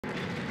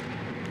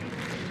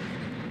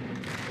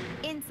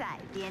Northside,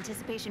 the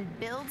anticipation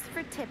builds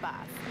for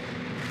tip-off.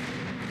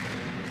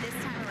 This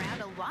time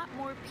around, a lot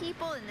more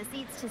people in the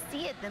seats to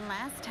see it than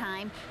last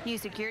time. New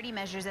security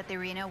measures at the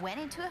arena went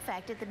into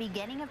effect at the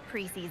beginning of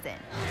preseason.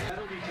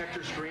 Metal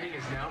detector screening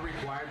is now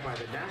required by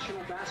the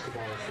National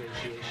Basketball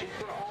Association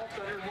for all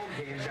Thunder home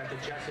games at the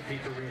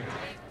Chesapeake Arena.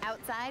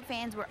 Outside,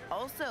 fans were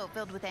also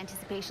filled with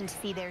anticipation to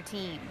see their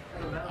team.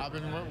 I've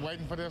been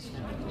waiting for this.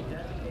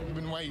 I've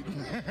been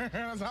waiting.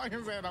 That's all I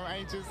can say. I'm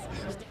anxious.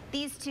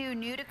 These two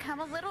knew to come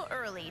a little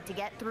early to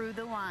get through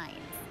the lines.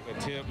 A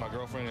tip my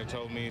girlfriend had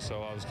told me,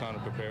 so I was kind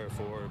of prepared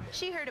for it.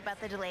 She heard about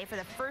the delay for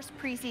the first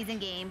preseason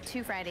game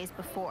 2 Fridays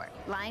before.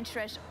 Lines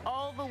stretched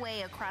all the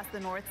way across the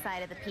north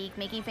side of the peak,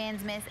 making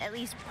fans miss at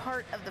least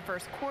part of the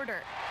first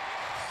quarter.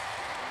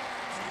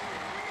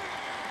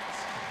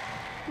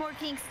 More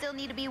kinks still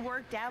need to be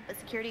worked out, but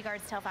security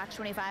guards tell Fox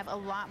 25 a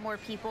lot more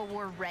people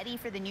were ready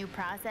for the new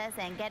process,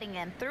 and getting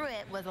them through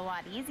it was a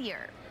lot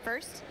easier.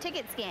 First,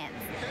 ticket scans.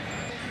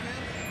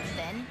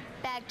 Then,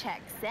 bag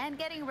checks and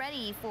getting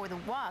ready for the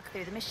walk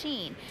through the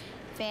machine.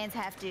 Fans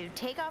have to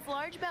take off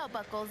large belt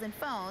buckles and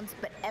phones,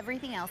 but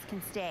everything else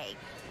can stay.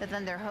 The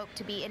Thunder hope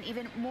to be an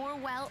even more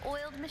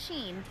well-oiled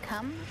machine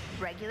come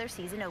regular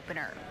season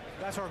opener.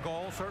 That's our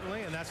goal,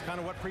 certainly, and that's kind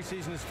of what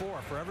preseason is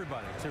for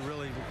everybody, to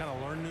really kind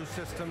of learn new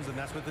systems, and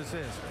that's what this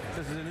is.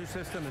 This is a new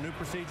system, a new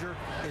procedure.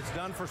 It's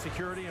done for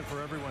security and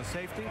for everyone's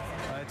safety.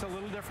 It's a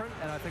little different,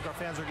 and I think our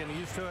fans are getting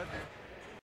used to it.